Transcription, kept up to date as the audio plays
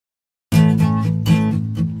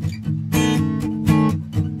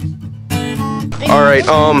All right,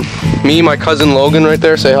 me, my cousin Logan right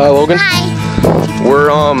there. Say hi, Logan. Hi. We're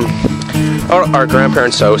at our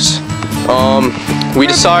grandparents' house. We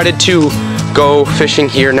decided to go fishing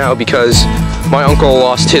here now because my uncle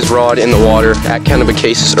lost his rod in the water at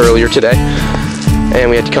Kennebecasis earlier today, and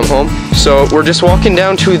we had to come home. So we're just walking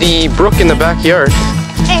down to the brook in the backyard,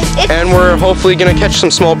 and we're hopefully gonna catch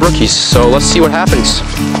some small brookies. So let's see what happens.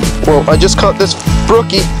 Well, I just caught this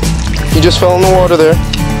brookie. He just fell in the water there.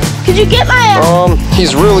 Could you get my...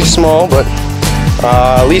 He's really small, but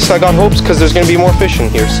at least I got hopes because there's gonna be more fish in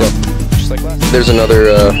here. So just like last. There's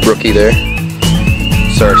another brookie there.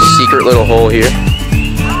 It's our secret little hole here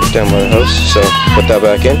down by the house. So put that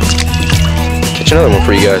back in. Catch another one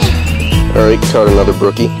for you guys. All right, caught another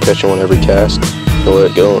brookie. Catching one every cast. I'll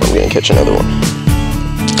let it go, and I'm gonna catch another one.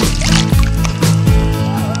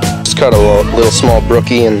 Just caught a little small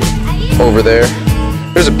brookie, and over there,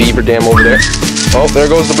 there's a beaver dam over there. Oh, there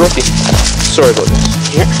goes the brookie. Sorry about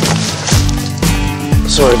this. Here.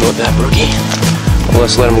 Sorry about that, brookie.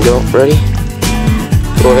 Let's let him go. Ready?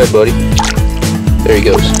 Go ahead, buddy. There he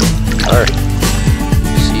goes. All right.